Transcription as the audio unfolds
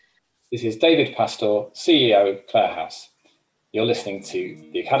This is David Pastor, CEO, Clare House. You're listening to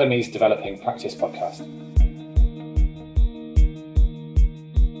the Academy's Developing Practice podcast.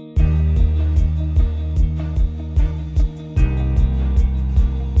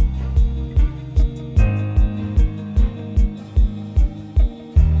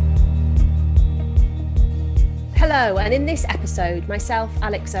 Hello, and in this episode, myself,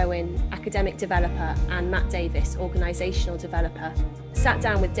 Alex Owen, academic developer, and Matt Davis, organisational developer, sat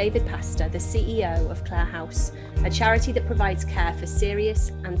down with David Pastor, the CEO of Clare House, a charity that provides care for serious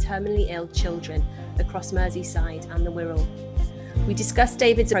and terminally ill children across Merseyside and the Wirral. We discussed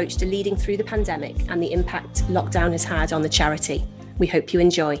David's approach to leading through the pandemic and the impact lockdown has had on the charity. We hope you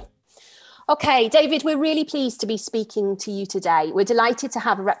enjoy. Okay, David, we're really pleased to be speaking to you today. We're delighted to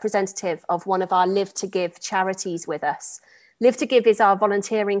have a representative of one of our Live to Give charities with us. Live to Give is our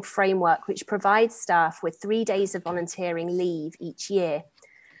volunteering framework, which provides staff with 3 days of volunteering leave each year.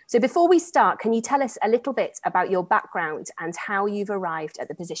 So before we start, can you tell us a little bit about your background and how you've arrived at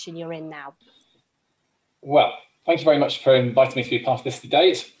the position you're in now? Well, thank you very much for inviting me to be part of this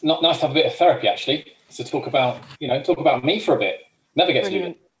today. It's not nice to have a bit of therapy, actually, to talk about me for a bit. Never get to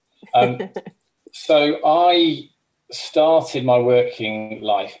do it. So I started my working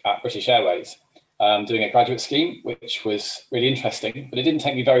life at British Airways, doing a graduate scheme, which was really interesting, but it didn't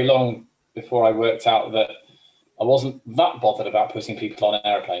take me very long before I worked out that I wasn't that bothered about putting people on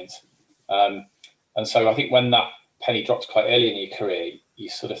airplanes. And so I think when that penny drops quite early in your career, you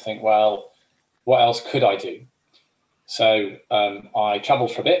sort of think, well, what else could I do? So I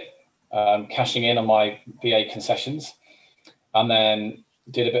travelled for a bit, cashing in on my BA concessions, and then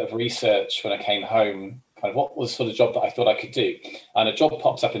did a bit of research when I came home, kind of what was the sort of job that I thought I could do. And a job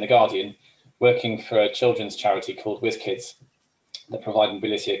pops up in The Guardian, working for a children's charity called WizKids that provide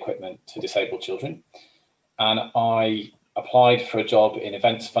mobility equipment to disabled children. And I applied for a job in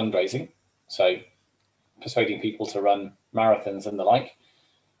events fundraising, so persuading people to run marathons and the like,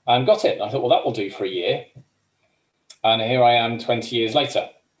 and got it. And I thought, well, that will do for a year. And here I am 20 years later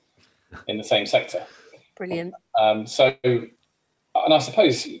in the same sector. Brilliant. And I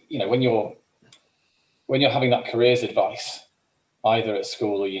suppose, when you're having that careers advice, either at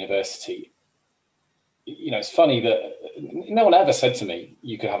school or university, it's funny that no one ever said to me,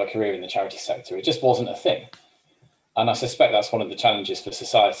 you could have a career in the charity sector. It just wasn't a thing. And I suspect that's one of the challenges for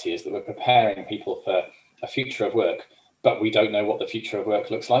society, is that we're preparing people for a future of work, but we don't know what the future of work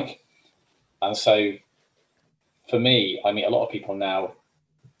looks like. And so for me, I meet a lot of people now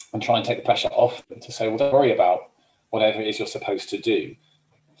and try and take the pressure off them to say, well, don't worry about whatever it is you're supposed to do.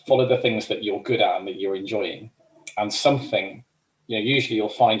 Follow the things that you're good at and that you're enjoying, and something, usually you'll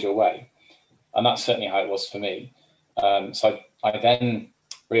find your way. And that's certainly how it was for me. So I then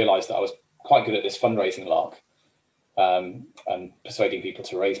realized that I was quite good at this fundraising lark, and persuading people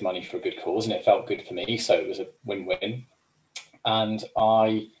to raise money for a good cause, and it felt good for me. So it was a win-win. And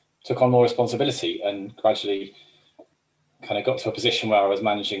I took on more responsibility and gradually kind of got to a position where I was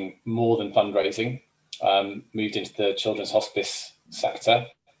managing more than fundraising. Moved into the children's hospice sector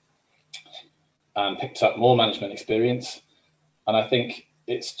and picked up more management experience. And I think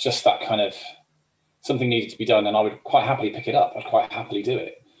it's just that kind of something needed to be done, and I would quite happily pick it up. I'd quite happily do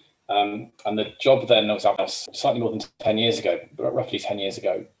it. And the job then was slightly more than 10 years ago, but roughly 10 years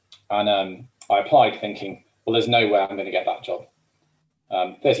ago. And I applied thinking, well, there's no way I'm going to get that job.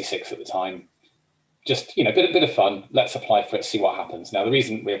 36 at the time. Just, bit of fun. Let's apply for it, see what happens. Now, the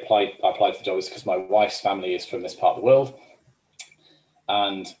reason I applied for the job is because my wife's family is from this part of the world.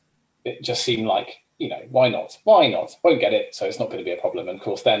 And it just seemed like, why not? Won't get it, so it's not going to be a problem. And of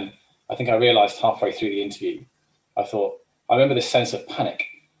course, then I think I realised halfway through the interview, I remember this sense of panic.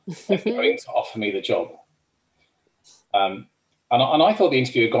 They're going to offer me the job. And I thought the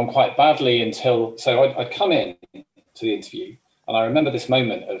interview had gone quite badly so I'd come in to the interview, and I remember this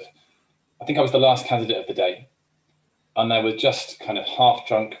moment of, I think I was the last candidate of the day, and there were just kind of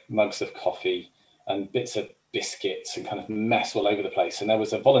half-drunk mugs of coffee and bits of biscuits and kind of mess all over the place. And there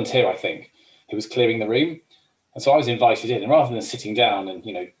was a volunteer, I think, who was clearing the room. And so I was invited in, and rather than sitting down and,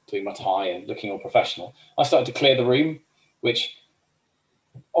 doing my tie and looking all professional, I started to clear the room, which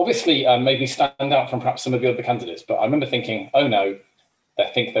obviously made me stand out from perhaps some of the other candidates. But I remember thinking, oh no,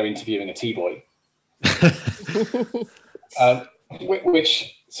 they think they're interviewing a T-boy.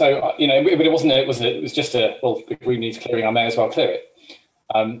 So, but it wasn't, it was just well, if room needs clearing, I may as well clear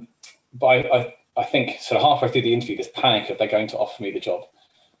it. But I think sort of halfway through the interview, this panic of they're going to offer me the job.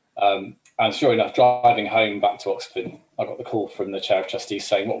 And sure enough, driving home back to Oxford, I got the call from the chair of trustees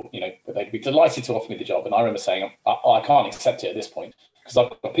saying, that they'd be delighted to offer me the job. And I remember saying, I can't accept it at this point because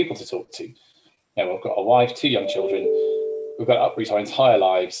I've got people to talk to. I've got a wife, 2 young children. We've got to uproot our entire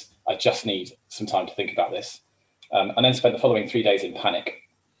lives. I just need some time to think about this. And then spent the following 3 days in panic,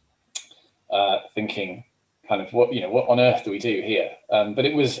 thinking kind of what on earth do we do here? But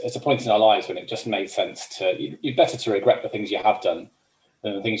it's a point in our lives when it just made sense you're better to regret the things you have done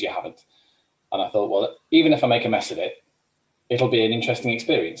than the things you haven't. And I thought, well, even if I make a mess of it, it'll be an interesting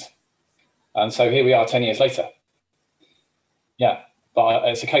experience. And so here we are 10 years later. Yeah, but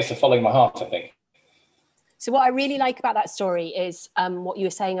it's a case of following my heart, I think. So what I really like about that story is what you were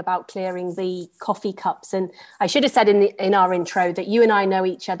saying about clearing the coffee cups. And I should have said in our intro that you and I know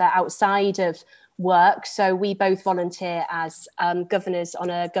each other outside of work. So we both volunteer as governors on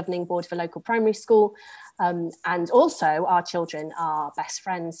a governing board for local primary school. And also our children are best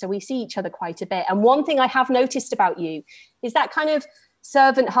friends. So we see each other quite a bit. And one thing I have noticed about you is that kind of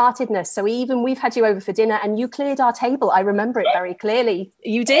servant-heartedness. So we've had you over for dinner and you cleared our table. I remember it very clearly.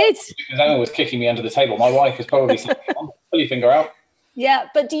 You did. Emma was kicking me under the table. My wife was probably saying, pull your finger out. Yeah,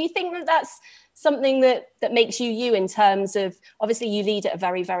 but do you think that that's something that makes you in terms of, obviously you lead at a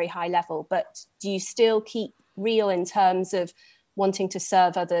very, very high level, but do you still keep real in terms of wanting to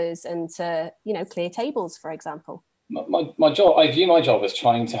serve others and to, clear tables, for example? My job, I view my job as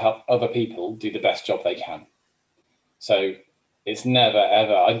trying to help other people do the best job they can. So it's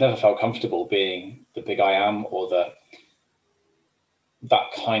I've never felt comfortable being the big I am, or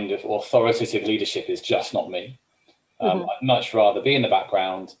that kind of authoritative leadership is just not me. I'd much rather be in the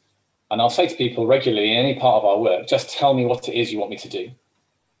background. And I'll say to people regularly in any part of our work, just tell me what it is you want me to do.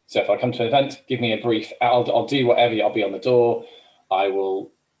 So if I come to an event, give me a brief, I'll do whatever, I'll be on the door. I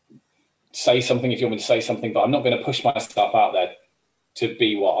will say something if you want me to say something, but I'm not going to push myself out there to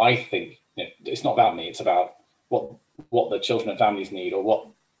be what I think. It's not about me, it's about what the children and families need, or what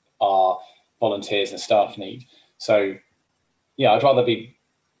our volunteers and staff need. So yeah, I'd rather be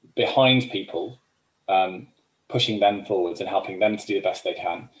behind people, pushing them forwards and helping them to do the best they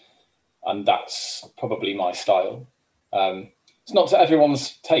can. And that's probably my style. It's not to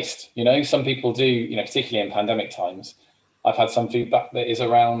everyone's taste, some people do, particularly in pandemic times. I've had some feedback that is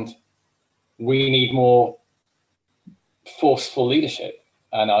around, we need more forceful leadership.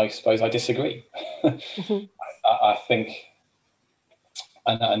 And I suppose I disagree. I think,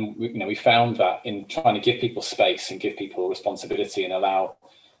 and we found that in trying to give people space and give people responsibility and allow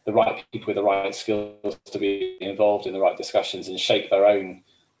the right people with the right skills to be involved in the right discussions and shape their own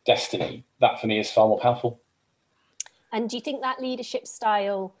destiny, that for me is far more powerful. And do you think that leadership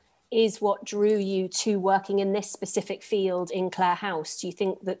style is what drew you to working in this specific field in Clare House? Do you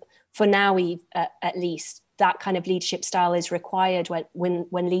think that for now, at least, that kind of leadership style is required when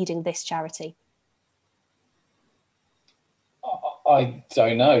leading this charity? I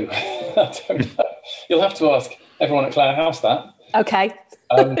don't know. I don't know. You'll have to ask everyone at Clare House that. Okay.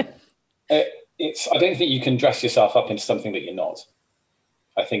 I don't think you can dress yourself up into something that you're not.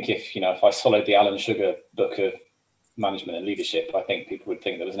 I think if I followed the Alan Sugar book of management and leadership, I think people would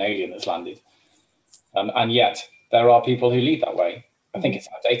think there was an alien that's landed. And yet there are people who lead that way. I think it's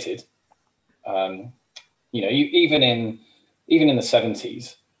outdated. Even in the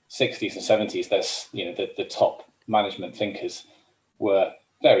 70s, 60s and 70s, there's, the top management thinkers were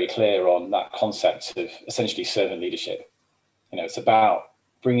very clear on that concept of essentially servant leadership. It's about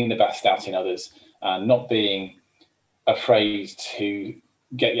bringing the best out in others and not being afraid to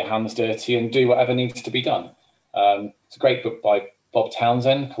get your hands dirty and do whatever needs to be done. It's a great book by Bob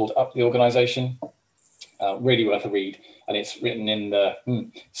Townsend called Up the Organisation. Really worth a read. And it's written in the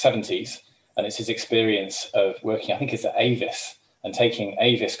 70s. And it's his experience of working, I think it's at Avis, and taking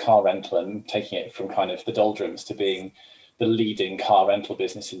Avis car rental and taking it from kind of the doldrums to being the leading car rental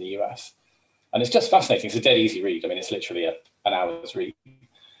business in the US. And it's just fascinating. It's a dead easy read. I mean, it's literally an hour's read,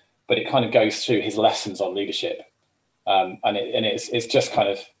 but it kind of goes through his lessons on leadership. And it's just kind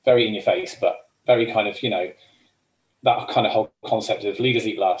of very in your face, but very kind of, that kind of whole concept of leaders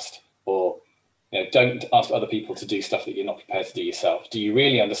eat last, or, don't ask other people to do stuff that you're not prepared to do yourself. Do you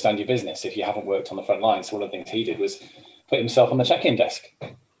really understand your business if you haven't worked on the front line? So one of the things he did was put himself on the check-in desk.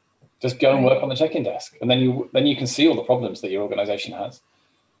 Just go and work on the check-in desk. And then you can see all the problems that your organization has.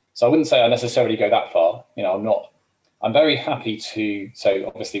 So I wouldn't say I necessarily go that far. I'm very happy so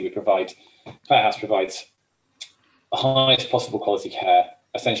obviously Clare House provides the highest possible quality care,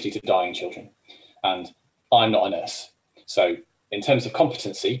 essentially to dying children. And I'm not a nurse. So in terms of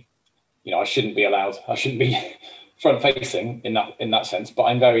competency, I shouldn't be front facing in that sense, but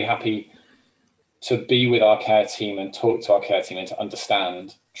I'm very happy to be with our care team and talk to our care team and to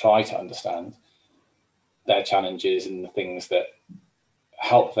try to understand their challenges and the things that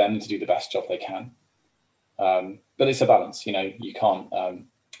help them to do the best job they can. But it's a balance, you can't,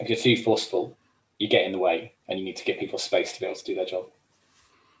 if you're too forceful, you get in the way and you need to give people space to be able to do their job.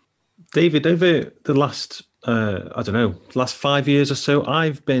 David, over the last, last 5 years or so,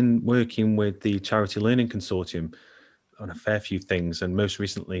 I've been working with the Charity Learning Consortium on a fair few things, and most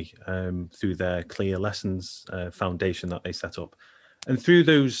recently through their Clear Lessons Foundation that they set up. And through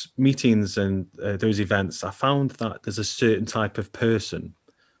those meetings and those events, I found that there's a certain type of person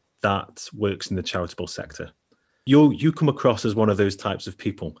that works in the charitable sector. You come across as one of those types of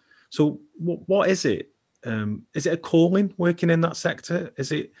people. So what is it? Is it a calling working in that sector?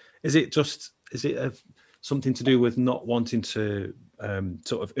 Is it something to do with not wanting to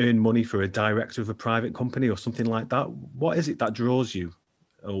sort of earn money for a director of a private company or something like that? What is it that draws you,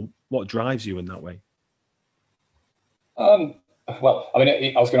 or what drives you in that way? Well, I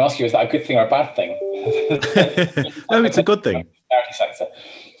mean, I was going to ask you, is that a good thing or a bad thing? No, it's a good thing. Charity sector.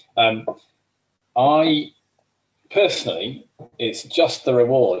 I personally, it's just the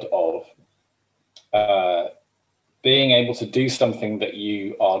reward of being able to do something that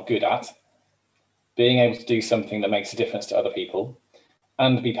you are good at, being able to do something that makes a difference to other people,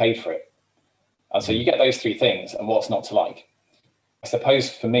 and be paid for it. And so you get those three things, and what's not to like? I suppose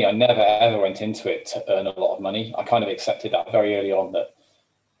for me, I never ever went into it to earn a lot of money. I kind of accepted that very early on. But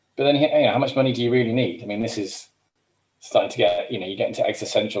then, how much money do you really need? I mean, this is starting to get, you get into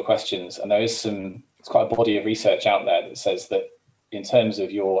existential questions, and it's quite a body of research out there that says that in terms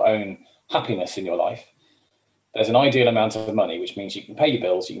of your own happiness in your life, there's an ideal amount of money, which means you can pay your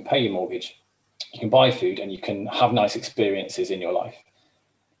bills, you can pay your mortgage, you can buy food, and you can have nice experiences in your life.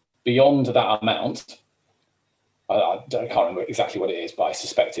 Beyond that amount, I can't remember exactly what it is, but I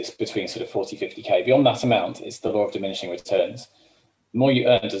suspect it's between sort of 40, 50K. Beyond that amount, it's the law of diminishing returns. The more you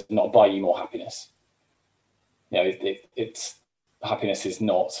earn does not buy you more happiness. It's happiness is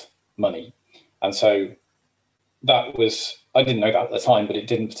not money. And so I didn't know that at the time, but it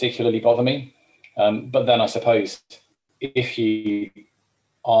didn't particularly bother me. But then I suppose if you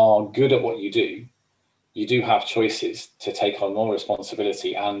are good at what you do have choices to take on more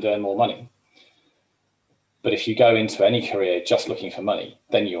responsibility and earn more money. But if you go into any career just looking for money,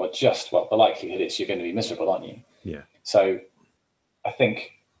 then you are the likelihood is you're going to be miserable, aren't you? Yeah. So I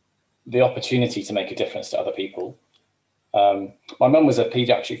think the opportunity to make a difference to other people. My mum was a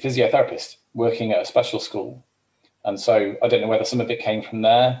pediatric physiotherapist working at a special school. And so I don't know whether some of it came from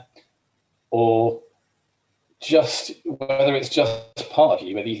there or just whether it's just part of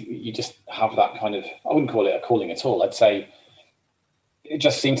you, whether you just have that kind of, I wouldn't call it a calling at all. I'd say it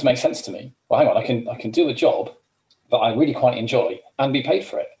just seemed to make sense to me. Well, hang on, I can do a job that I really quite enjoy and be paid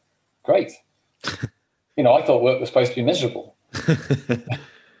for it. Great. I thought work was supposed to be miserable.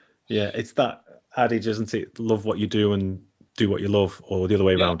 Yeah, it's that adage, isn't it? Love what you do and do what you love, or the other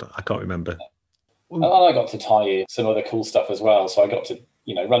way around. I can't remember. And I got to tie in some other cool stuff as well. So I got to,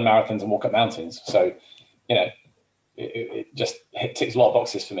 run marathons and walk up mountains. So, it just ticks a lot of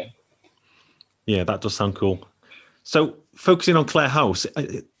boxes for me. Yeah, that does sound cool. So focusing on Clare House,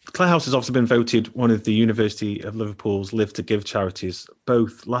 Clare House has obviously been voted one of the University of Liverpool's Live to Give charities,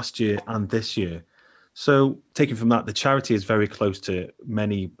 both last year and this year. So taking from that, the charity is very close to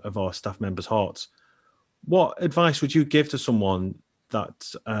many of our staff members' hearts. What advice would you give to someone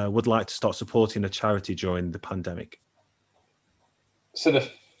that would like to start supporting a charity during the pandemic? So the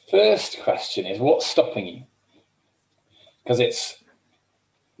first question is, what's stopping you? Because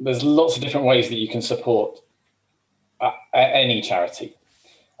there's lots of different ways that you can support any charity.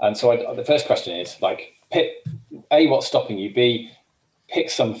 And so the first question is pick A, what's stopping you? B, pick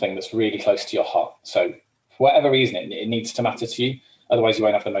something that's really close to your heart. So for whatever reason, it needs to matter to you. Otherwise, you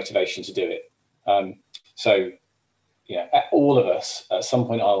won't have the motivation to do it. All of us at some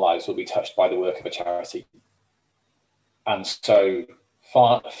point in our lives will be touched by the work of a charity. And so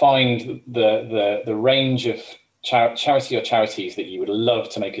find the range of charity or charities that you would love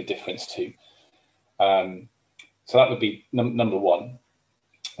to make a difference to. So that would be number one.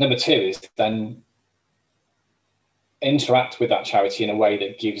 Number two is then interact with that charity in a way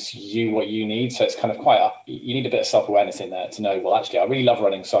that gives you what you need. So it's kind of you need a bit of self-awareness in there to know, well, actually, I really love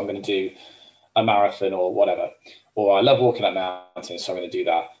running, so I'm going to do a marathon or whatever. Or I love walking up mountains, so I'm going to do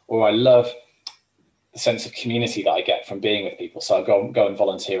that. Or I love the sense of community that I get from being with people, so I'll go and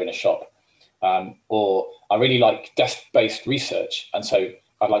volunteer in a shop. Or I really like desk-based research, and so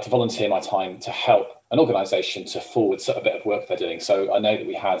I'd like to volunteer my time to help an organisation to forward a bit of work they're doing. So I know that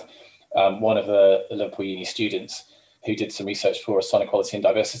we had one of the Liverpool Uni students who did some research for us on equality and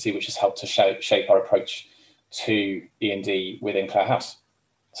diversity, which has helped to shape our approach to E&D within Clare House.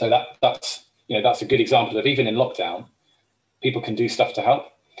 So that's a good example of, even in lockdown, people can do stuff to help.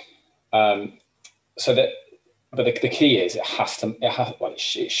 But the key is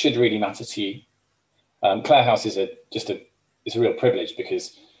it should really matter to you. Clare House is a real privilege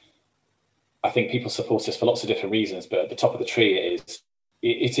because I think people support us for lots of different reasons, but at the top of the tree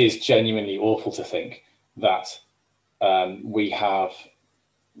it is genuinely awful to think that we have,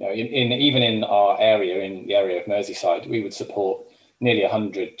 even in our area, in the area of Merseyside, we would support nearly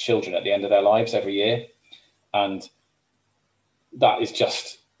 100 children at the end of their lives every year. And that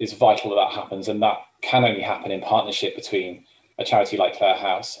is vital that happens. And that can only happen in partnership between a charity like Clare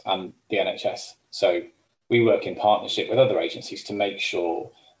House and the NHS. So we work in partnership with other agencies to make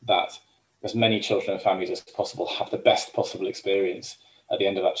sure that as many children and families as possible have the best possible experience at the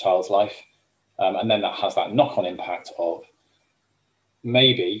end of that child's life. And then that has that knock-on impact of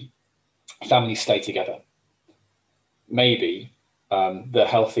maybe families stay together. Maybe the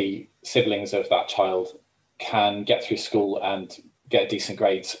healthy siblings of that child can get through school and get decent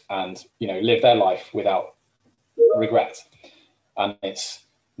grades and, live their life without regret. And it's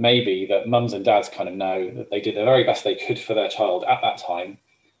maybe that mums and dads kind of know that they did the very best they could for their child at that time,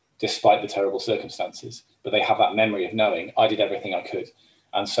 despite the terrible circumstances, but they have that memory of knowing I did everything I could.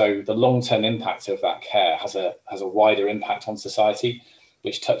 And so the long-term impact of that care has a wider impact on society,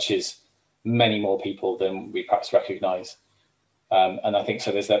 which touches many more people than we perhaps recognise. And I think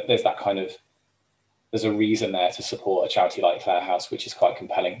so. There's a reason there to support a charity like Clare House, which is quite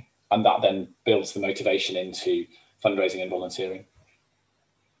compelling, and that then builds the motivation into fundraising and volunteering.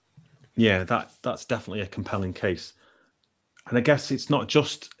 Yeah, that's definitely a compelling case. And I guess it's not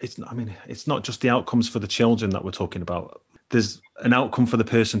just the outcomes for the children that we're talking about. There's an outcome for the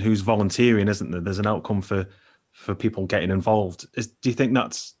person who's volunteering, isn't there? There's an outcome for people getting involved. Do you think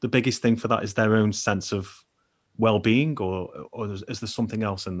that's the biggest thing for that, is their own sense of well-being, or is there something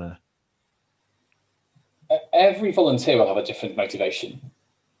else in there? Every volunteer will have a different motivation.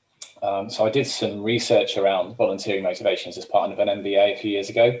 So I did some research around volunteering motivations as part of an MBA a few years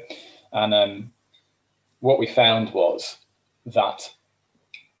ago. And what we found was that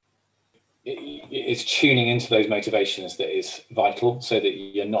it's tuning into those motivations that is vital, so that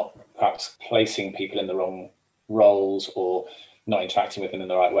you're not perhaps placing people in the wrong roles or not interacting with them in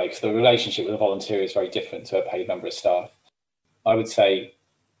the right way, because the relationship with a volunteer is very different to a paid member of staff. I would say,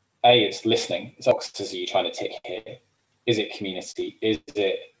 it's listening. It's boxes are you trying to tick here? Is it community? Is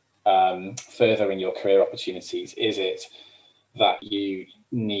it furthering your career opportunities? Is it that you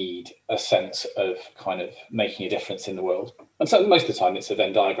need a sense of kind of making a difference in the world? And so most of the time it's a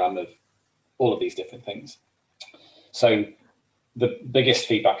Venn diagram of all of these different things. So the biggest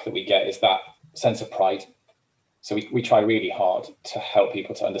feedback that we get is that sense of pride. So we try really hard to help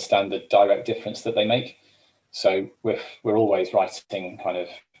people to understand the direct difference that they make. So we're always writing kind of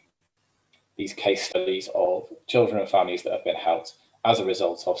these case studies of children and families that have been helped as a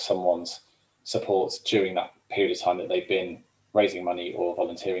result of someone's support during that period of time that they've been raising money or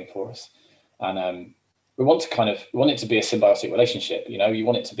volunteering for us. And we want it to be a symbiotic relationship. You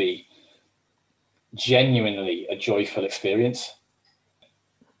want it to be genuinely a joyful experience.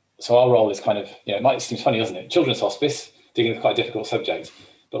 So our role is kind of, it might seem funny, doesn't it? Children's hospice, dealing with quite a difficult subject,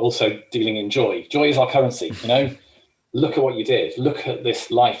 but also dealing in joy. Joy is our currency, Look at what you did. Look at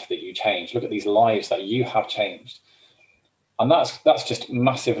this life that you changed. Look at these lives that you have changed. And that's just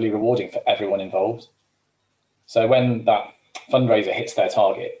massively rewarding for everyone involved. So when that fundraiser hits their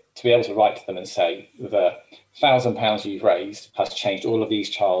target, to be able to write to them and say, the £1,000 you've raised has changed all of these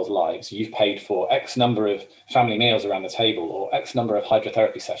child's lives. You've paid for X number of family meals around the table, or X number of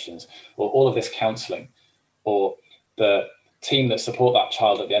hydrotherapy sessions, or all of this counselling, or the team that support that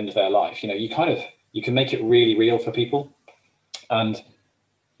child at the end of their life. You can make it really real for people. And,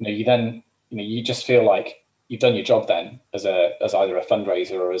 you just feel like you've done your job then as either a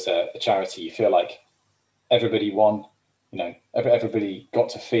fundraiser or as a charity. You feel like everybody won, everybody got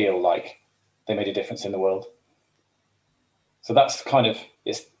to feel like they made a difference in the world. So that's kind of,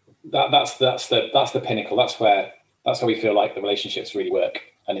 that's the pinnacle. That's where we feel like the relationships really work.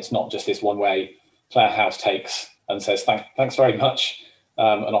 And it's not just this one way Clare House takes and says, thanks very much.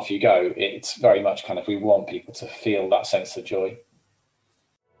 And off you go. It's very much kind of, we want people to feel that sense of joy.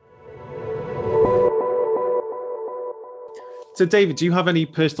 So David, do you have any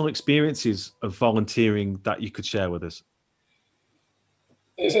personal experiences of volunteering that you could share with us?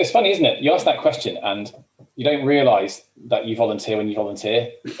 It's funny, isn't it? You ask that question and you don't realise that you volunteer when you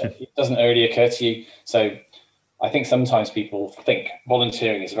volunteer. It doesn't really occur to you. So I think sometimes people think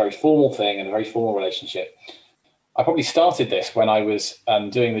volunteering is a very formal thing and a very formal relationship. I probably started this when I was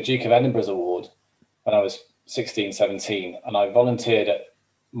doing the Duke of Edinburgh's Award when I was 16, 17, and I volunteered at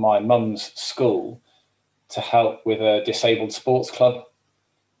my mum's school to help with a disabled sports club.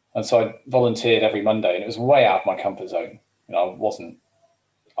 And so I volunteered every Monday, and it was way out of my comfort zone. It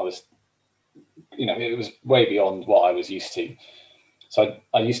was way beyond what I was used to. So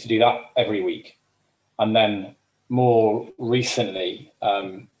I used to do that every week. And then more recently,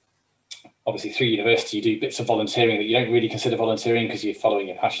 obviously through university, you do bits of volunteering that you don't really consider volunteering because you're following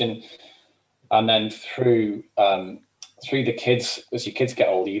your passion. And then through the kids, as your kids get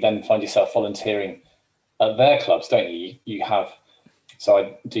older, you then find yourself volunteering at their clubs, don't you? So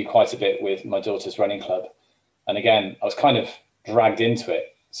I do quite a bit with my daughter's running club. And again, I was kind of dragged into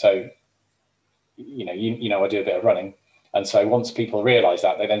it. So, you know, I do a bit of running. And so once people realize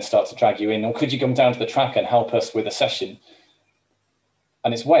that, they then start to drag you in, or could you come down to the track and help us with a session?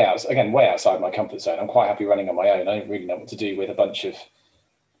 And it's way outside my comfort zone. I'm quite happy running on my own. I don't really know what to do with a bunch of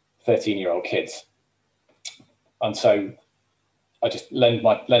 13-year-old kids. And so I just lend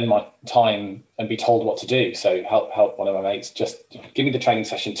my time and be told what to do. So help one of my mates, just give me the training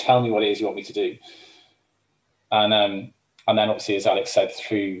session, tell me what it is you want me to do. And then obviously, as Alex said,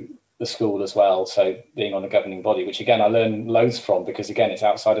 through the school as well. So being on the governing body, which again, I learn loads from, because again, it's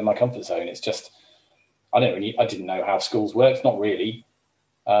outside of my comfort zone. It's just, I didn't know how schools worked, not really.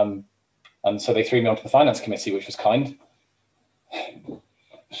 And so they threw me onto the finance committee, which was kind. And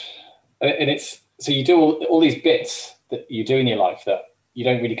it's, so you do all these bits that you do in your life that you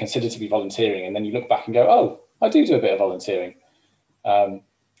don't really consider to be volunteering. And then you look back and go, oh, I do a bit of volunteering.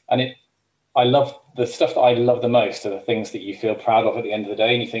 I love the stuff that I love the most are the things that you feel proud of at the end of the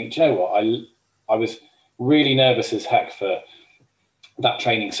day. And you think, do you know what? I was really nervous as heck for that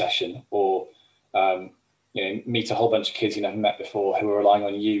training session, or, meet a whole bunch of kids you never met before who are relying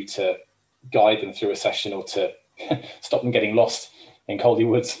on you to guide them through a session, or to stop them getting lost in Coldy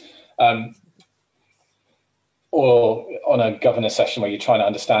Woods. Or on a governor session where you're trying to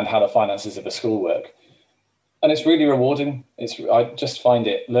understand how the finances of a school work. And it's really rewarding. I just find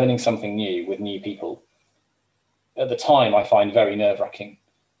it, learning something new with new people, at the time I find very nerve-wracking.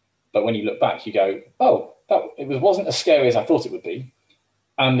 But when you look back, you go, oh, wasn't as scary as I thought it would be.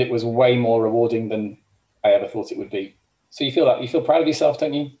 And it was way more rewarding than I ever thought it would be. So you feel proud of yourself,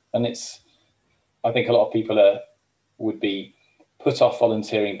 don't you? And I think a lot of people would be put off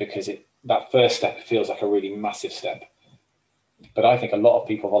volunteering because that first step feels like a really massive step. But I think a lot of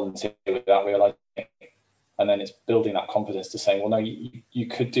people volunteer without realizing it. And then it's building that confidence to say, well, no, you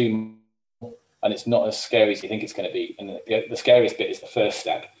could do more, and it's not as scary as you think it's going to be. And the scariest bit is the first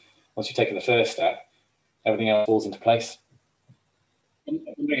step. Once you've taken the first step, everything else falls into place.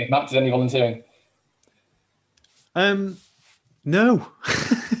 Matt, did any volunteering? No,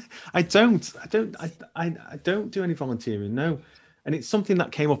 I don't. I don't do any volunteering. No. And it's something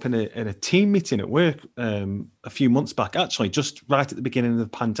that came up in a team meeting at work a few months back, actually, just right at the beginning of the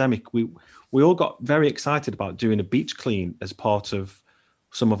pandemic. We all got very excited about doing a beach clean as part of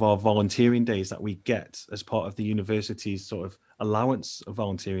some of our volunteering days that we get as part of the university's sort of allowance of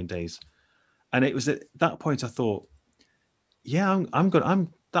volunteering days. And it was at that point I thought, yeah,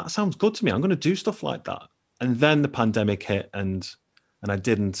 that sounds good to me. I'm going to do stuff like that. And then the pandemic hit, and I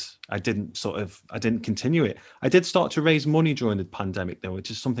didn't continue it. I did start to raise money during the pandemic though,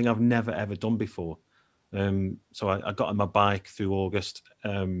 which is something I've never ever done before. So I got on my bike through August,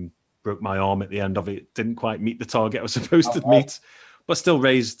 broke my arm at the end of it, didn't quite meet the target I was supposed to meet, but still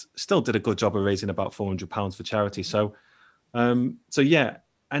did a good job of raising about £400 for charity. So yeah,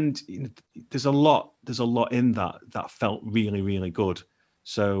 and there's a lot in that felt really, really good.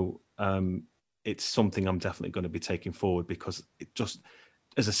 So it's something I'm definitely going to be taking forward, because it just,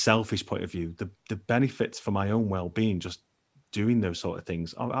 as a selfish point of view, the benefits for my own well-being, just doing those sort of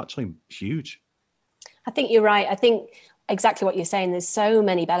things, are actually huge. I think you're right. I think exactly what you're saying. There's so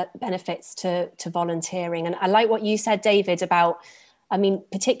many benefits to volunteering. And I like what you said, David, about, I mean,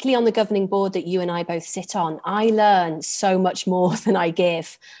 particularly on the governing board that you and I both sit on, I learn so much more than I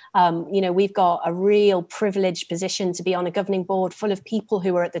give. We've got a real privileged position to be on a governing board full of people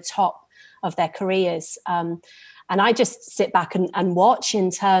who are at the top of their careers. And I just sit back and watch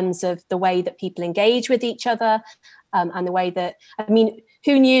in terms of the way that people engage with each other, and the way that, I mean,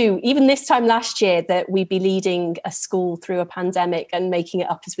 who knew even this time last year that we'd be leading a school through a pandemic and making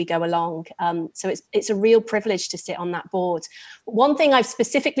it up as we go along. So it's a real privilege to sit on that board. One thing I've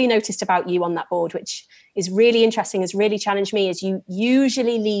specifically noticed about you on that board, which is really interesting, has really challenged me, is you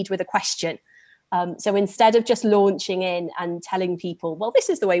usually lead with a question. So instead of just launching in and telling people, well, this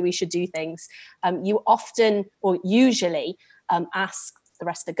is the way we should do things, you often, or usually, ask the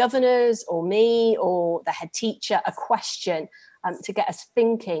rest of the governors or me or the head teacher a question to get us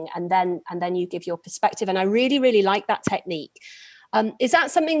thinking, and then you give your perspective. And I really, really like that technique. Is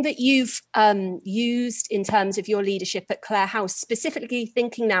that something that you've used in terms of your leadership at Clare House, specifically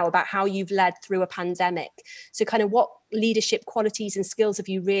thinking now about how you've led through a pandemic? So kind of what leadership qualities and skills have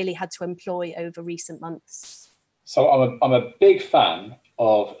you really had to employ over recent months? So I'm a big fan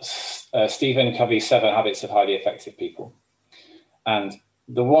of Stephen Covey's 7 Habits of Highly Effective People. And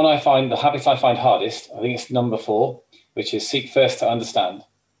the habit I find hardest, I think it's number 4, which is seek first to understand.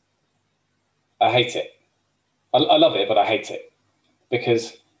 I hate it. I love it, but I hate it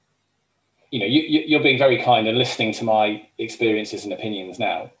because, you're being very kind and listening to my experiences and opinions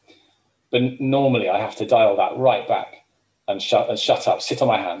now. But normally I have to dial that right back and shut up, sit on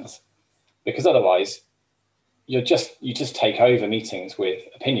my hands, because otherwise you just take over meetings with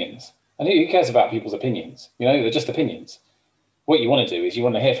opinions. And who cares about people's opinions? They're just opinions. What you want to do is you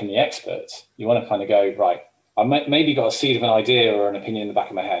want to hear from the experts. You want to kind of go, right, I maybe got a seed of an idea or an opinion in the back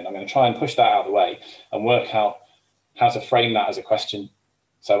of my head. I'm going to try and push that out of the way and work out how to frame that as a question.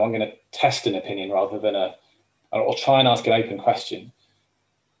 So I'm going to test an opinion rather than or try and ask an open question,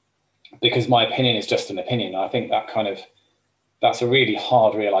 because my opinion is just an opinion. I think that's a really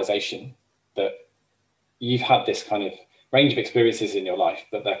hard realization, that you've had this kind of range of experiences in your life,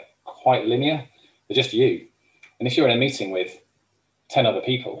 but they're quite linear. They're just you. And if you're in a meeting with 10 other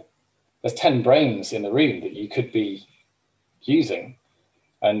people, there's 10 brains in the room that you could be using.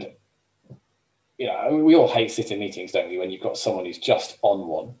 And, we all hate sitting meetings, don't we, when you've got someone who's just on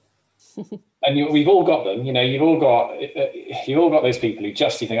one. And we've all got them, you've all got those people who you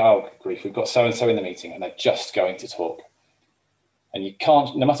think, oh, grief, we've got so-and-so in the meeting and they're just going to talk. And you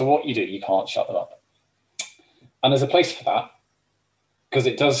can't, no matter what you do, you can't shut them up. And there's a place for that, because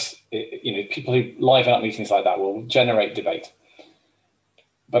it does, people who liven up meetings like that will generate debate.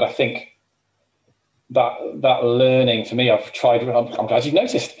 But I think that learning, for me, I'm glad you've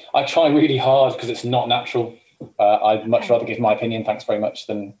noticed. I try really hard because it's not natural. I'd much rather give my opinion, thanks very much,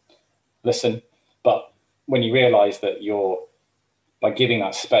 than listen. But when you realize that by giving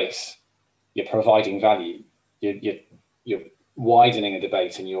that space, you're providing value, you're widening a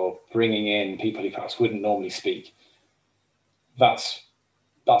debate and you're bringing in people who perhaps wouldn't normally speak. That's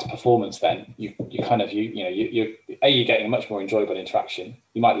performance. Then you're getting a much more enjoyable interaction.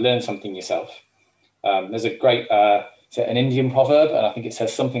 You might learn something yourself. There's a great an Indian proverb, and I think it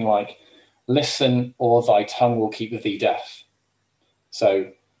says something like, "Listen, or thy tongue will keep thee deaf."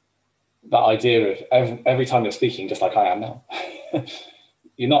 So that idea of every time you're speaking, just like I am now,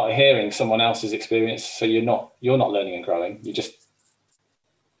 you're not hearing someone else's experience, so you're not learning and growing. You're just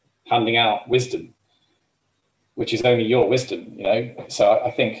handing out wisdom, which is only your wisdom, So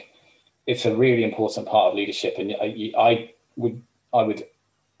I think it's a really important part of leadership. And I would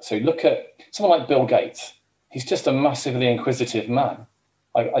so look at someone like Bill Gates. He's just a massively inquisitive man.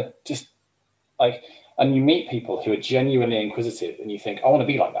 And you meet people who are genuinely inquisitive, and you think, I want to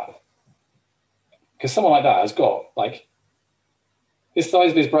be like that. Because someone like that has got, the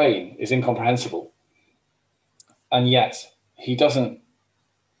size of his brain is incomprehensible. And yet he doesn't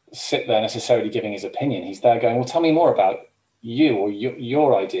sit there necessarily giving his opinion. He's there going, well, tell me more about you or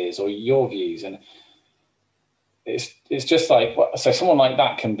your ideas or your views. And it's just so someone like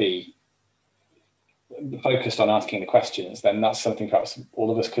that can be focused on asking the questions, then that's something perhaps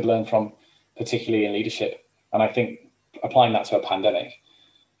all of us could learn from, particularly in leadership. And I think applying that to a pandemic,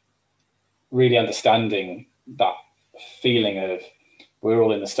 really understanding that feeling of we're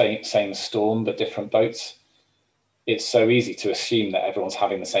all in the same storm but different boats. It's so easy to assume that everyone's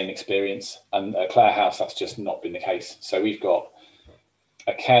having the same experience, and at Clare House that's just not been the case. So we've got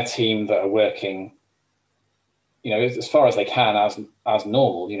a care team that are working as far as they can as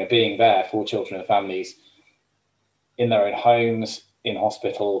normal, being there for children and families in their own homes, in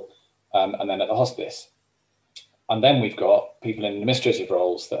hospital, and then at the hospice. And then we've got people in administrative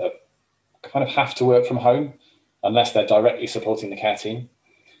roles that are kind of have to work from home unless they're directly supporting the care team.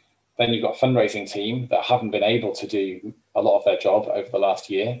 Then you've got a fundraising team that haven't been able to do a lot of their job over the last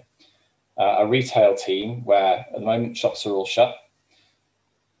year. A retail team where at the moment shops are all shut.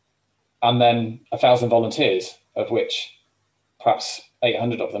 And then 1,000 volunteers, of which perhaps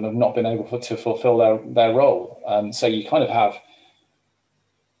 800 of them have not been able to fulfill their role. So you kind of have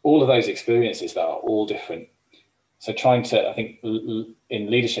all of those experiences that are all different. So trying to, I think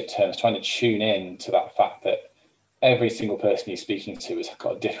in leadership terms, trying to tune in to that fact that every single person you're speaking to has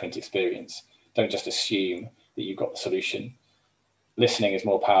got a different experience. Don't just assume that you've got the solution. Listening is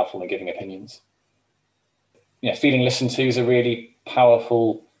more powerful than giving opinions. Feeling listened to is a really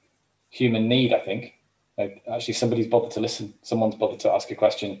powerful human need, I think. Actually, somebody's bothered to listen. Someone's bothered to ask a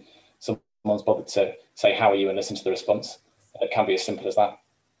question. Someone's bothered to say, how are you, and listen to the response. It can be as simple as that.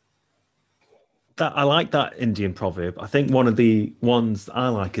 I like that Indian proverb. I think one of the ones I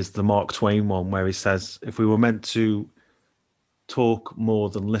like is the Mark Twain one, where he says, if we were meant to talk more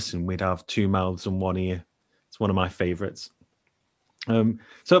than listen, we'd have 2 mouths and 1 ear. It's one of my favorites.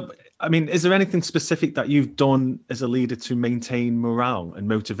 So I mean, is there anything specific that you've done as a leader to maintain morale and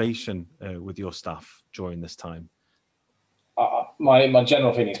motivation with your staff during this time? My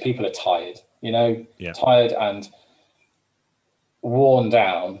general feeling is people are tired, tired and worn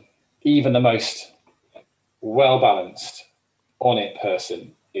down. Even the most well-balanced, on it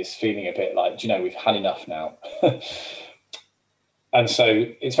person is feeling a bit like, we've had enough now. And so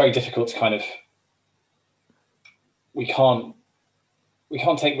it's very difficult to kind of, we can't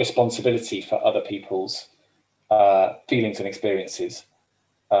take responsibility for other people's feelings and experiences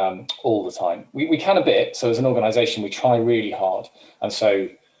all the time. We can a bit. So as an organization, we try really hard. And so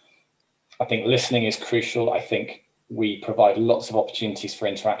I think listening is crucial. I think we provide lots of opportunities for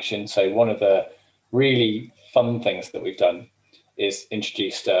interaction. So one of the really fun things that we've done is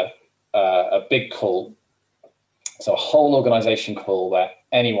introduced a big call. So a whole organization call where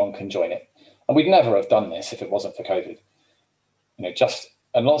anyone can join it. And we'd never have done this if it wasn't for COVID.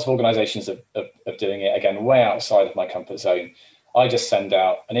 And lots of organizations are doing it, again, way outside of my comfort zone. I just send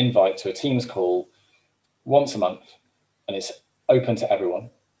out an invite to a Teams call once a month, and it's open to everyone.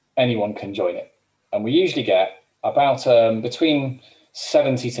 Anyone can join it. And we usually get about between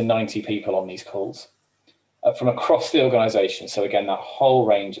 70 to 90 people on these calls from across the organization. So again, that whole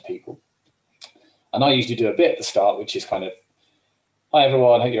range of people. And I usually do a bit at the start, which is kind of, hi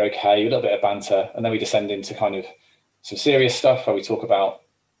everyone, hope you're okay, a little bit of banter. And then we descend into kind of some serious stuff where we talk about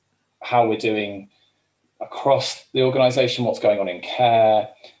how we're doing across the organization, what's going on in care,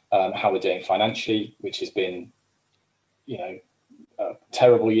 how we're doing financially, which has been, a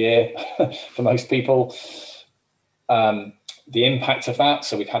terrible year for most people. The impact of that.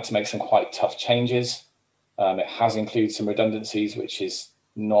 So we've had to make some quite tough changes. It has included some redundancies, which is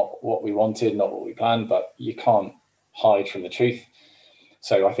not what we wanted, not what we planned, but you can't hide from the truth.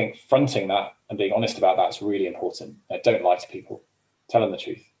 So I think fronting that and being honest about that is really important. Don't lie to people, tell them the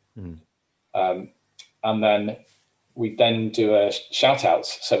truth. And then we then do a shout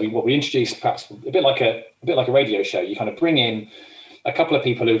outs. So we introduce perhaps a bit like a radio show. You kind of bring in a couple of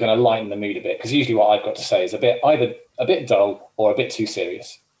people who are going to lighten the mood a bit, because usually what I've got to say is either a bit dull or a bit too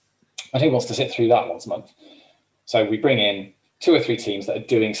serious. And who wants to sit through that once a month? So we bring in 2 or 3 teams that are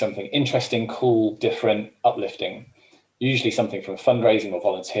doing something interesting, cool, different, uplifting, usually something from fundraising or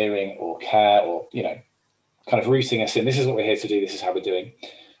volunteering or care or, kind of rooting us in. This is what we're here to do. This is how we're doing.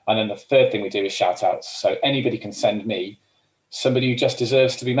 And then the third thing we do is shout outs. So anybody can send me somebody who just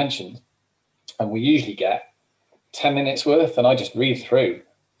deserves to be mentioned. And we usually get 10 minutes worth, and I just read through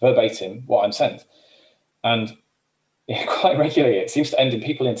verbatim what I'm sent. And quite regularly, it seems to end in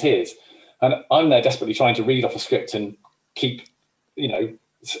people in tears. And I'm there desperately trying to read off a script and keep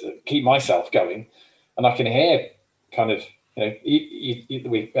myself going. And I can hear kind of, there's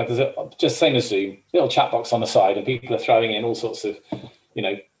just same as Zoom, little chat box on the side, and people are throwing in all sorts of,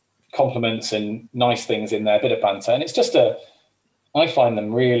 compliments and nice things in there, a bit of banter. And it's just I find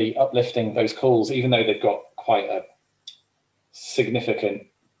them really uplifting, those calls, even though they've got quite a significant,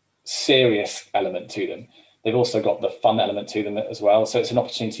 serious element to them. They've also got the fun element to them as well. So it's an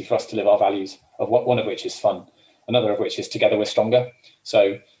opportunity for us to live our values, one of which is fun, another of which is together we're stronger.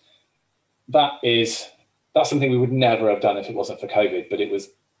 So that's something we would never have done if it wasn't for COVID, but it was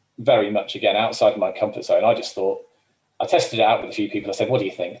very much, again, outside of my comfort zone. I just thought, I tested it out with a few people. I said, what do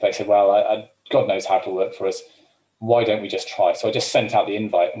you think? They said, well, God knows how to work for us. Why don't we just try? So I just sent out the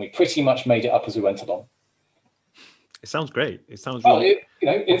invite, and we pretty much made it up as we went along. It sounds great. It sounds really...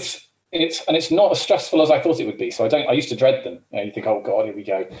 it's not as stressful as I thought it would be. So I used to dread them. You think, oh God, here we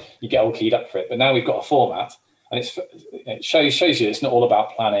go. You get all keyed up for it. But now we've got a format, and it shows you it's not all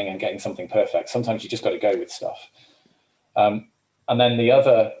about planning and getting something perfect. Sometimes you just got to go with stuff. And then the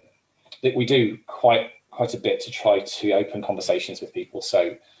other that we do quite a bit to try to open conversations with people.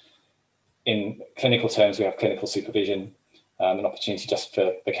 So in clinical terms, we have clinical supervision, an opportunity just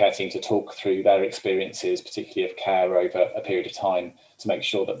for the care team to talk through their experiences, particularly of care over a period of time, to make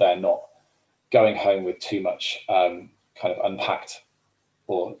sure that they're not going home with too much kind of unpacked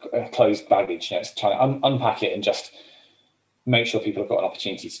or closed baggage. It's trying to unpack it and just make sure people have got an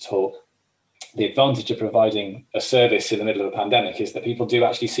opportunity to talk. The advantage of providing a service in the middle of a pandemic is that people do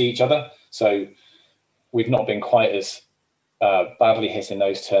actually see each other. So we've not been quite as badly hit in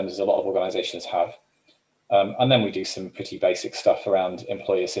those terms as a lot of organisations have. And then we do some pretty basic stuff around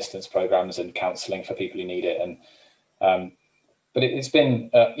employee assistance programs and counselling for people who need it. And but it's been,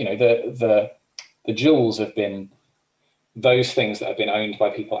 the jewels have been those things that have been owned by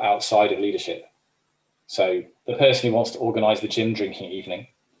people outside of leadership. So the person who wants to organise the gym drinking evening,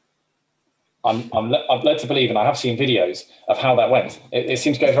 I'm led to believe, and I have seen videos of how that went. It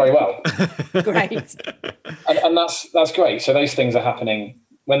seems to go very well. Great. And that's great. So those things are happening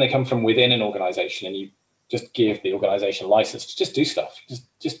when they come from within an organisation and you just give the organisation license to just do stuff,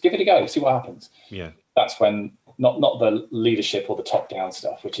 just give it a go, see what happens. Yeah, that's when not the leadership or the top down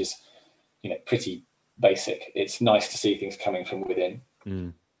stuff, which is pretty basic. It's nice to see things coming from within,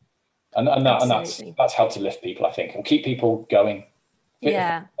 and that's helped to lift people, I think, and keep people going.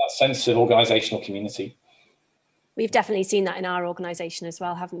 Yeah, that sense of organisational community. We've definitely seen that in our organisation as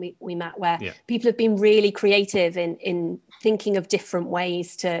well, haven't we, Matt? Where people have been really creative in thinking of different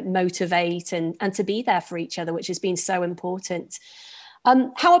ways to motivate and to be there for each other, which has been so important.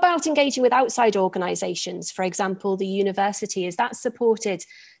 How about engaging with outside organisations? For example, the university, has that supported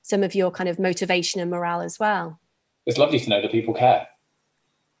some of your kind of motivation and morale as well? It's lovely to know that people care,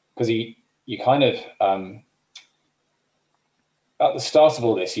 because you kind of, at the start of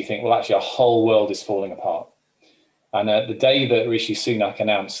all this, you think, well, actually our whole world is falling apart. And the day that Rishi Sunak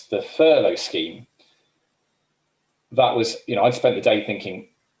announced the furlough scheme, that was, I'd spent the day thinking,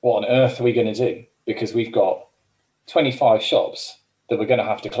 what on earth are we going to do? Because we've got 25 shops that we're going to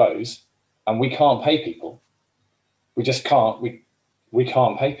have to close, and we can't pay people. We just can't. We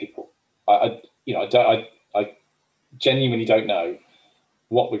can't pay people. I genuinely don't know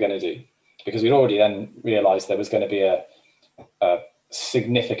what we're going to do, because we'd already then realised there was going to be a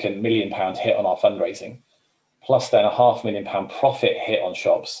significant £1 million hit on our fundraising, plus then a £500,000 profit hit on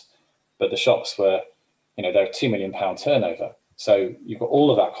shops. But the shops were, they're a £2 million turnover. So you've got all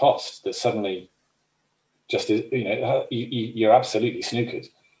of that cost that suddenly just is, you're absolutely snookered.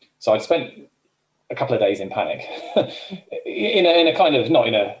 So I'd spent a couple of days in panic in a kind of, not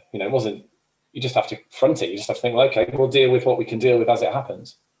in a, it wasn't, you just have to front it. You just have to think, well, okay, we'll deal with what we can deal with as it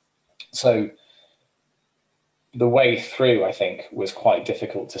happens. So the way through, I think, was quite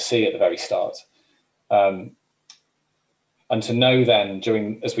difficult to see at the very start. And to know then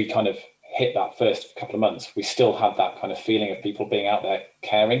as we kind of hit that first couple of months, we still had that kind of feeling of people being out there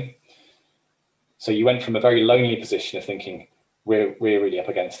caring. So you went from a very lonely position of thinking, we're really up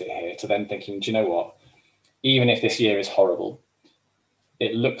against it here, to then thinking, do you know what? Even if this year is horrible,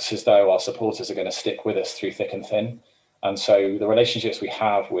 it looks as though our supporters are going to stick with us through thick and thin. And so the relationships we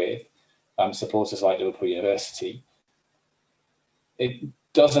have with supporters like Liverpool University, it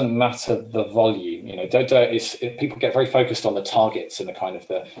doesn't matter the volume. People get very focused on the targets and the kind of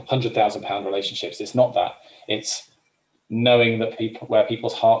the £100,000 relationships. It's not that. It's knowing that where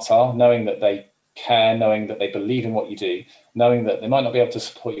people's hearts are, knowing that they care, knowing that they believe in what you do, knowing that they might not be able to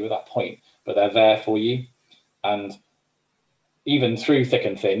support you at that point, but they're there for you. And even through thick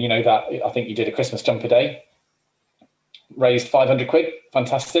and thin, that I think you did a Christmas jumper day, raised £500,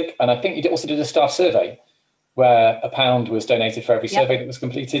 fantastic. And I think you also did a staff survey where £1 was donated for every survey that was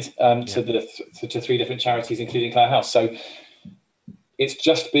completed to 3 different charities, including Clare House. So it's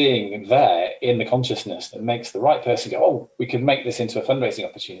just being there in the consciousness that makes the right person go, oh, we can make this into a fundraising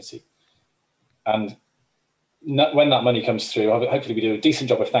opportunity. And when that money comes through, hopefully we do a decent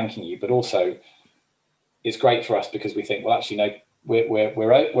job of thanking you, but also it's great for us because we think, well, actually, no,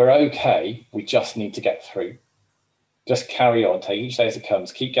 we're okay. We just need to get through. Just carry on, take each day as it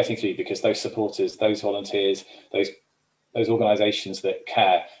comes, keep getting through, because those supporters, those volunteers, those organisations that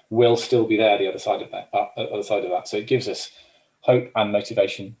care will still be there the other side of that. So it gives us hope and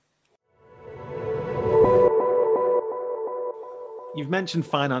motivation. You've mentioned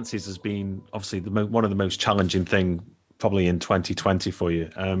finances as being obviously one of the most challenging thing probably in 2020 for you.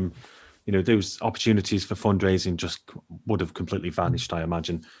 Those opportunities for fundraising just would have completely vanished, I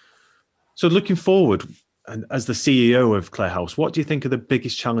imagine. So looking forward, and as the CEO of Clare House, what do you think are the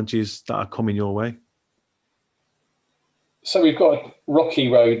biggest challenges that are coming your way? So we've got a rocky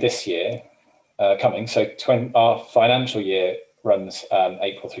road this year coming. So our financial year runs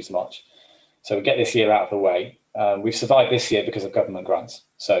April through to March. So we get this year out of the way. We've survived this year because of government grants.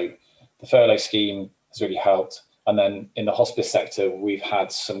 So the furlough scheme has really helped. And then in the hospice sector, we've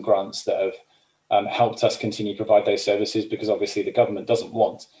had some grants that have helped us continue to provide those services, because obviously the government doesn't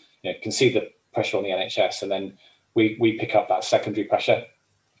want, can see the pressure on the NHS, and then we pick up that secondary pressure.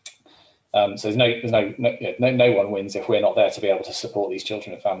 So no one wins if we're not there to be able to support these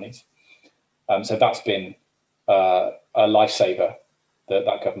children and families. So that's been a lifesaver,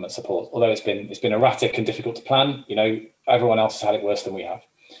 that government support. Although it's been erratic and difficult to plan, everyone else has had it worse than we have.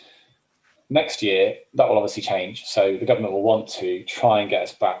 Next year, that will obviously change. So the government will want to try and get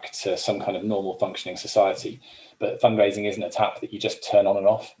us back to some kind of normal functioning society. But fundraising isn't a tap that you just turn on and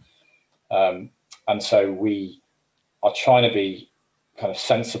off. And so we are trying to be kind of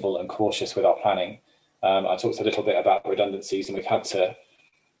sensible and cautious with our planning. I talked a little bit about redundancies, and we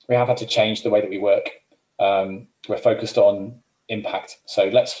have had to change the way that we work. We're focused on impact. So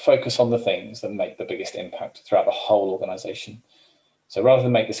let's focus on the things that make the biggest impact throughout the whole organisation. So rather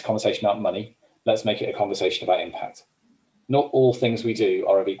than make this a conversation about money, let's make it a conversation about impact. Not all things we do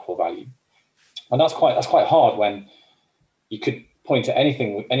are of equal value. And that's quite hard when you could point to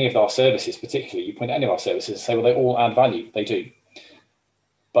anything, any of our services, particularly, you point to any of our services and say, well, they all add value. They do.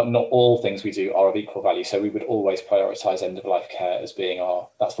 But not all things we do are of equal value. So we would always prioritize end of life care as being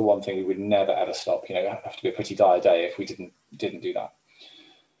that's the one thing we would never, ever stop. You know, it'd have to be a pretty dire day if we didn't do that.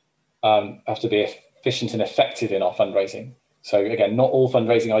 Have to be efficient and effective in our fundraising. So again, not all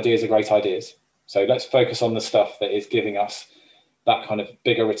fundraising ideas are great ideas. So let's focus on the stuff that is giving us that kind of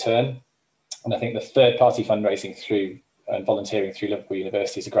bigger return. And I think the third party fundraising through and volunteering through Liverpool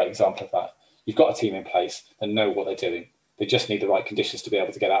University is a great example of that. You've got a team in place that know what they're doing. They just need the right conditions to be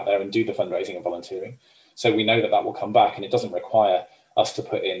able to get out there and do the fundraising and volunteering. So we know that will come back, and it doesn't require us to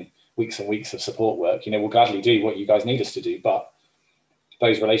put in weeks and weeks of support work. You know, we'll gladly do what you guys need us to do, but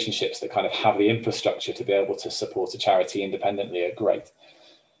those relationships that kind of have the infrastructure to be able to support a charity independently are great.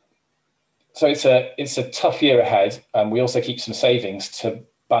 So it's a tough year ahead, and we also keep some savings to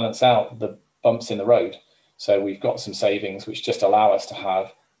balance out the bumps in the road. So we've got some savings which just allow us to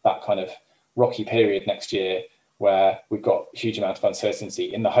have that kind of rocky period next year where we've got a huge amount of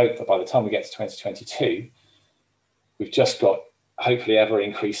uncertainty, in the hope that by the time we get to 2022, we've just got hopefully ever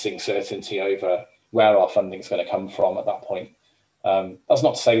increasing certainty over where our funding is going to come from at that point. That's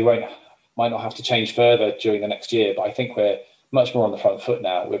not to say we might not have to change further during the next year, but I think we're much more on the front foot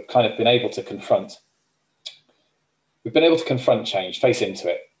now. We've kind of been able to confront change, face into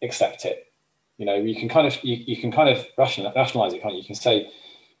it, accept it. You know, you can kind of rationalize it, can't you? You can say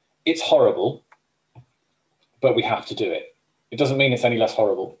it's horrible, but we have to do it. It doesn't mean it's any less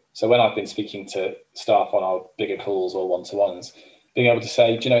horrible. So when I've been speaking to staff on our bigger calls or one-to-ones, being able to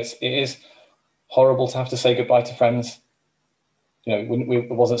say, do you know, it is horrible to have to say goodbye to friends. You know,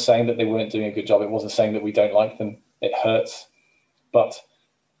 it wasn't saying that they weren't doing a good job. It wasn't saying that we don't like them. It hurts, but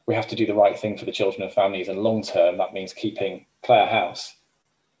we have to do the right thing for the children and families. And long term, that means keeping Clare House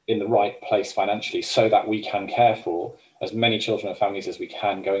in the right place financially so that we can care for as many children and families as we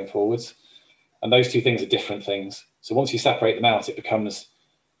can going forwards. And those two things are different things. So once you separate them out, it becomes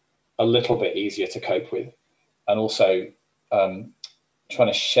a little bit easier to cope with. And also trying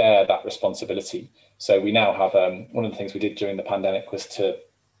to share that responsibility. So we now have, one of the things we did during the pandemic was to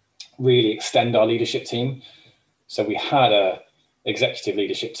really extend our leadership team. So we had a executive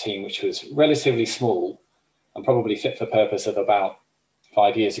leadership team, which was relatively small and probably fit for purpose of about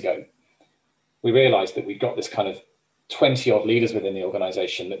 5 years ago. We realized that we'd got this kind of 20 odd leaders within the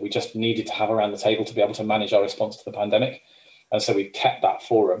organization that we just needed to have around the table to be able to manage our response to the pandemic. And so we've kept that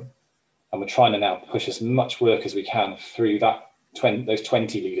forum, and we're trying to now push as much work as we can through those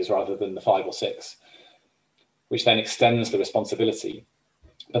 20 leaders rather than the 5 or 6, which then extends the responsibility.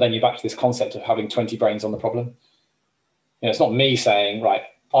 But then you're back to this concept of having 20 brains on the problem. You know, it's not me saying, right,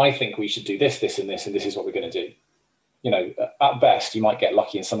 I think we should do this, this, and this, and this is what we're going to do. You know, at best, you might get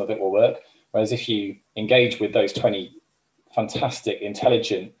lucky and some of it will work. Whereas if you engage with those 20 fantastic,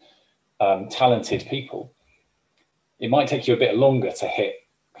 intelligent, talented people, it might take you a bit longer to hit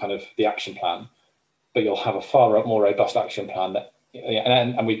kind of the action plan, but you'll have a far more robust action plan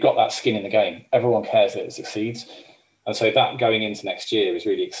and we've got that skin in the game. Everyone cares that it succeeds. And so that going into next year is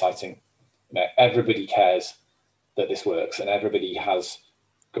really exciting. You know, everybody cares that this works, and everybody has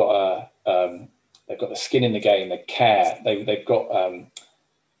got they've got the skin in the game. They care. They've got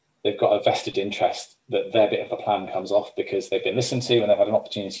a vested interest that their bit of the plan comes off because they've been listened to and they've had an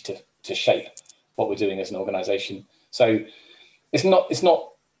opportunity to shape what we're doing as an organisation. So it's not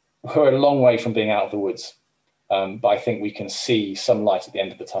we're a long way from being out of the woods, but I think we can see some light at the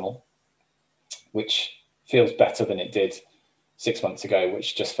end of the tunnel, which feels better than it did 6 months ago,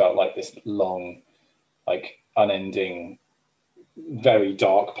 which just felt like this long, like unending, very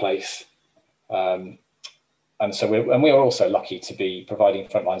dark place. And so we are also lucky to be providing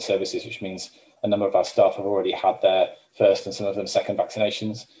frontline services, which means a number of our staff have already had their first and some of them second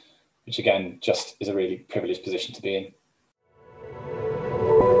vaccinations, which again, just is a really privileged position to be in.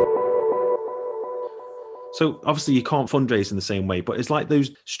 So obviously you can't fundraise in the same way, but it's like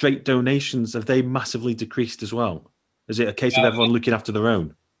those straight donations, have they massively decreased as well? Is it a case of everyone looking after their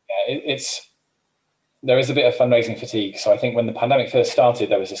own? Yeah, there is a bit of fundraising fatigue. So I think when the pandemic first started,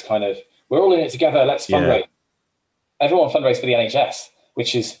 there was this kind of, we're all in it together, let's fundraise. Yeah. Everyone fundraised for the NHS,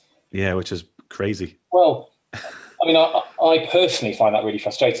 which is crazy. Well, I mean, I personally find that really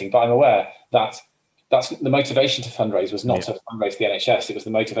frustrating, but I'm aware that that's the motivation to fundraise was not to fundraise the NHS. It was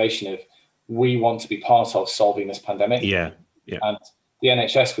the motivation of, we want to be part of solving this pandemic. Yeah. And the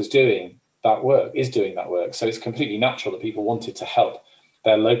NHS is doing that work. So it's completely natural that people wanted to help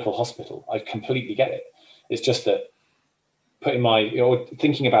their local hospital. I completely get it. It's just that or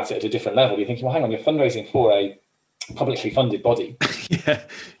thinking about it at a different level. You're thinking, well, hang on, you're fundraising for a publicly funded body.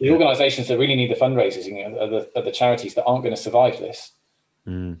 The organisations that really need the fundraising are the charities that aren't going to survive this.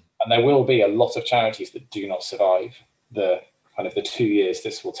 And there will be a lot of charities that do not survive the 2 years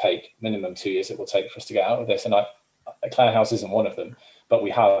this will take, minimum 2 years it will take for us to get out of this. And Clare House isn't one of them, but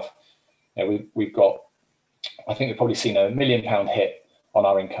we've got, I think we've probably seen £1 million hit on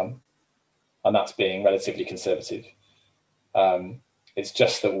our income, and that's being relatively conservative. It's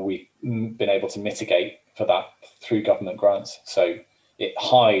just that we've been able to mitigate for that through government grants. So it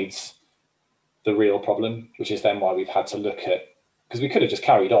hides the real problem, which is then why we've had to look at, because we could have just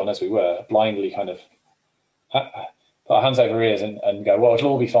carried on as we were, blindly kind of put our hands over ears and go, well,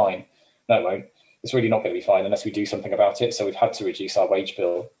 it'll all be fine. No, it won't. It's really not going to be fine unless we do something about it. So we've had to reduce our wage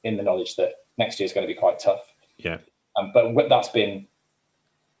bill in the knowledge that next year is going to be quite tough. Yeah. But that's been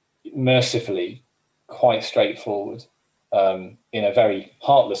mercifully quite straightforward in a very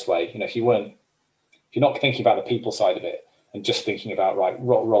heartless way. If you're not thinking about the people side of it and just thinking about, right,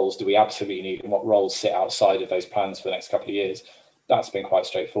 what roles do we absolutely need and what roles sit outside of those plans for the next couple of years, that's been quite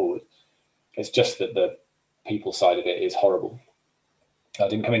straightforward. It's just that the people side of it is horrible. I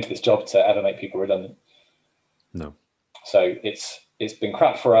didn't come into this job to ever make people redundant. No. So it's been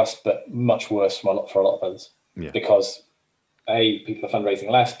crap for us, but much worse for a lot of others. Yeah. Because people are fundraising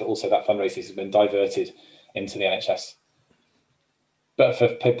less, but also that fundraising has been diverted into the NHS, but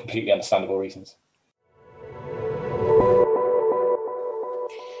for completely understandable reasons.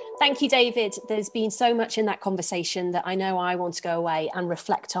 Thank you, David. There's been so much in that conversation that I know I want to go away and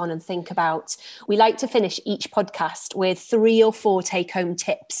reflect on and think about. We like to finish each podcast with 3 or 4 take-home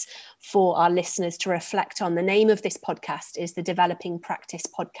tips for our listeners to reflect on. The name of this podcast is the Developing Practice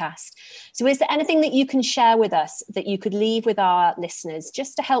Podcast. So is there anything that you can share with us that you could leave with our listeners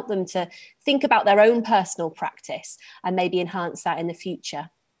just to help them to think about their own personal practice and maybe enhance that in the future?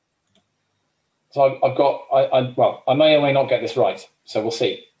 So I may or may not get this right, so we'll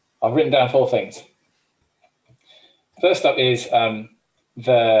see. I've written down 4 things. First up is back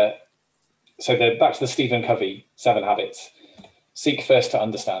to the Stephen Covey 7 habits. Seek first to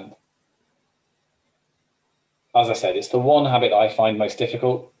understand. As I said, it's the one habit I find most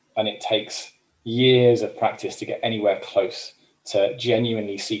difficult, and it takes years of practice to get anywhere close to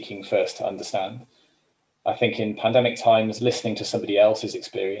genuinely seeking first to understand. I think in pandemic times, listening to somebody else's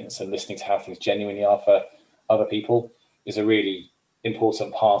experience and listening to how things genuinely are for other people is a really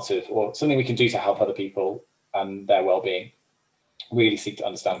important part of, or something we can do to help other people and their well-being. Really seek to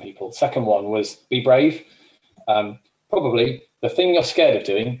understand people. Second one was be brave. Probably the thing you're scared of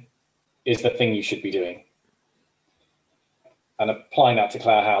doing is the thing you should be doing. And applying that to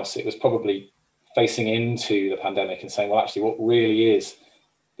Clare House, it was probably facing into the pandemic and saying, well, actually, what really is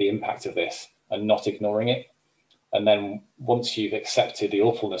the impact of this, and not ignoring it. And then once you've accepted the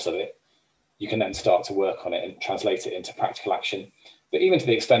awfulness of it, you can then start to work on it and translate it into practical action. But even to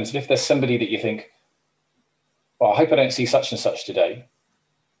the extent that if there's somebody that you think, well, I hope I don't see such and such today,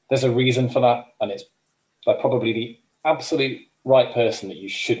 there's a reason for that. And they're probably the absolute right person that you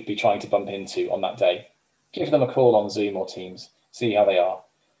should be trying to bump into on that day. Give them a call on Zoom or Teams, see how they are.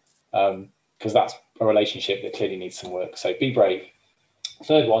 Because that's a relationship that clearly needs some work. So be brave.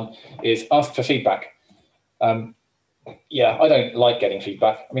 Third one is ask for feedback. I don't like getting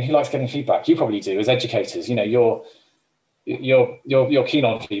feedback. I mean, who likes getting feedback? You probably do as educators. You're keen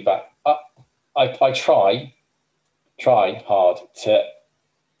on feedback. I try hard to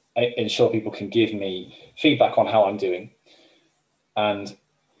ensure people can give me feedback on how I'm doing, and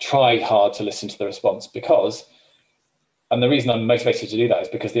try hard to listen to the response, and the reason I'm motivated to do that is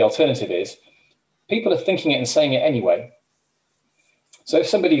because the alternative is people are thinking it and saying it anyway. So if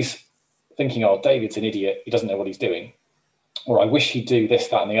somebody's thinking, oh, David's an idiot, he doesn't know what he's doing, or I wish he'd do this,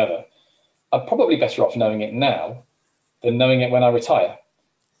 that, and the other, I'm probably better off knowing it now than knowing it when I retire.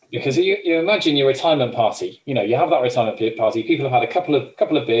 Because you imagine your retirement party, you have that retirement party, people have had a couple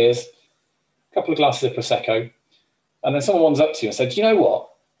of beers, a couple of glasses of Prosecco, and then someone runs up to you and said, do you know what?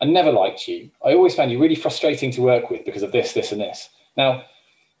 I never liked you. I always found you really frustrating to work with because of this, this, and this. Now,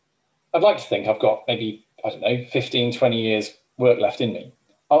 I'd like to think I've got maybe, 15, 20 years work left in me.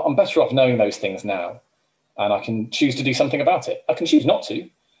 I'm better off knowing those things now, and I can choose to do something about it. I can choose not to,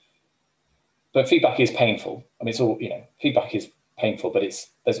 but feedback is painful. I mean, it's all, feedback is painful, but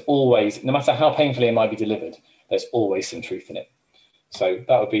there's always, no matter how painfully it might be delivered, there's always some truth in it. So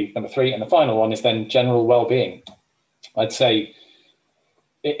that would be number 3. And the final one is then general well-being. I'd say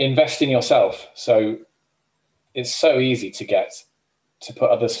invest in yourself. So it's so easy to put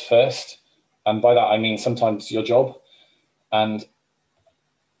others first. And by that, I mean sometimes your job. And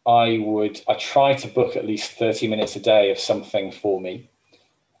I try to book at least 30 minutes a day of something for me.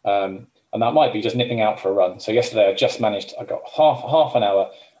 And that might be just nipping out for a run. So yesterday I got half an hour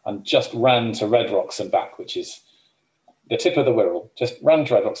and just ran to Red Rocks and back, which is the tip of the Wirral. Just ran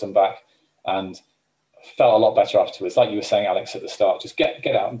to Red Rocks and back and felt a lot better afterwards. Like you were saying, Alex, at the start, just get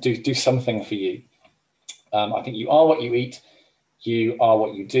out and do something for you. I think you are what you eat. You are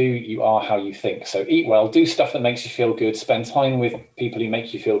what you do. You are how you think. So eat well, do stuff that makes you feel good, spend time with people who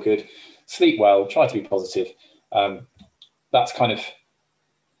make you feel good, sleep well, try to be positive.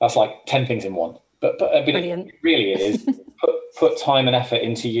 That's like 10 things in one. But it really is put time and effort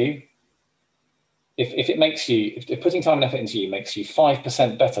into you. If putting time and effort into you makes you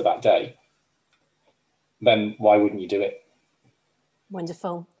 5% better that day, then why wouldn't you do it?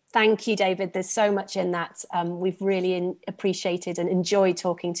 Wonderful. Thank you, David. There's so much in that. We've really appreciated and enjoyed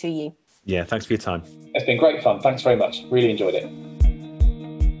talking to you. Yeah, thanks for your time. It's been great fun. Thanks very much. Really enjoyed it.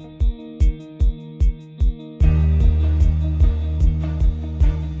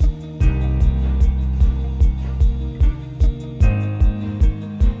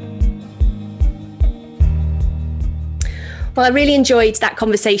 Well, I really enjoyed that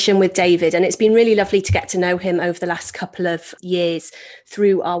conversation with David, and it's been really lovely to get to know him over the last couple of years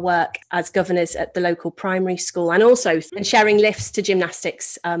through our work as governors at the local primary school, and also sharing lifts to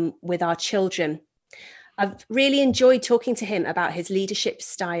gymnastics with our children. I've really enjoyed talking to him about his leadership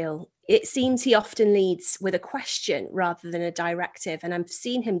style. It seems he often leads with a question rather than a directive, and I've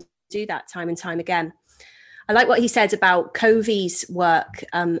seen him do that time and time again. I like what he said about Covey's work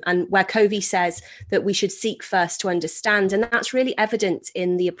and where Covey says that we should seek first to understand. And that's really evident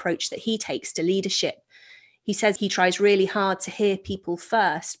in the approach that he takes to leadership. He says he tries really hard to hear people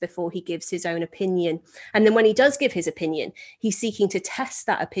first before he gives his own opinion. And then when he does give his opinion, he's seeking to test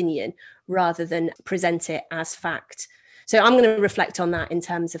that opinion rather than present it as fact. So I'm going to reflect on that in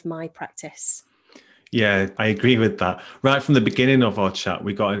terms of my practice. Yeah, I agree with that. Right from the beginning of our chat,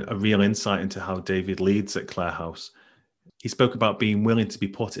 we got a real insight into how David leads at Clare House. He spoke about being willing to be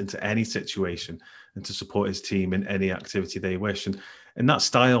put into any situation and to support his team in any activity they wish. And that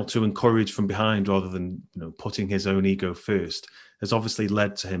style to encourage from behind rather than putting his own ego first has obviously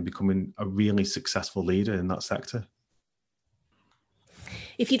led to him becoming a really successful leader in that sector.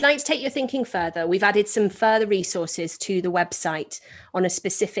 If you'd like to take your thinking further, we've added some further resources to the website on a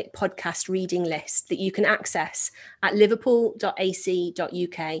specific podcast reading list that you can access at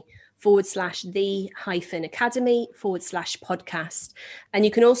liverpool.ac.uk/the-academy/podcast. And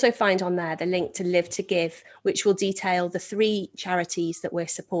you can also find on there the link to Live to Give, which will detail the 3 charities that we're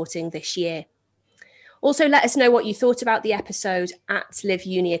supporting this year. Also, let us know what you thought about the episode at Live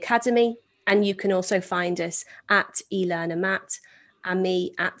Uni Academy. And you can also find us at eLearnerMatt and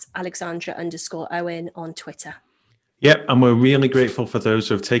me at Alexandra_Owen on Twitter. Yep, and we're really grateful for those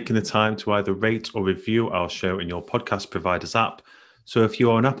who have taken the time to either rate or review our show in your podcast provider's app. So if you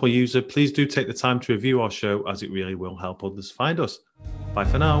are an Apple user, please do take the time to review our show, as it really will help others find us. Bye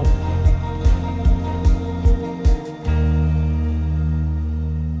for now.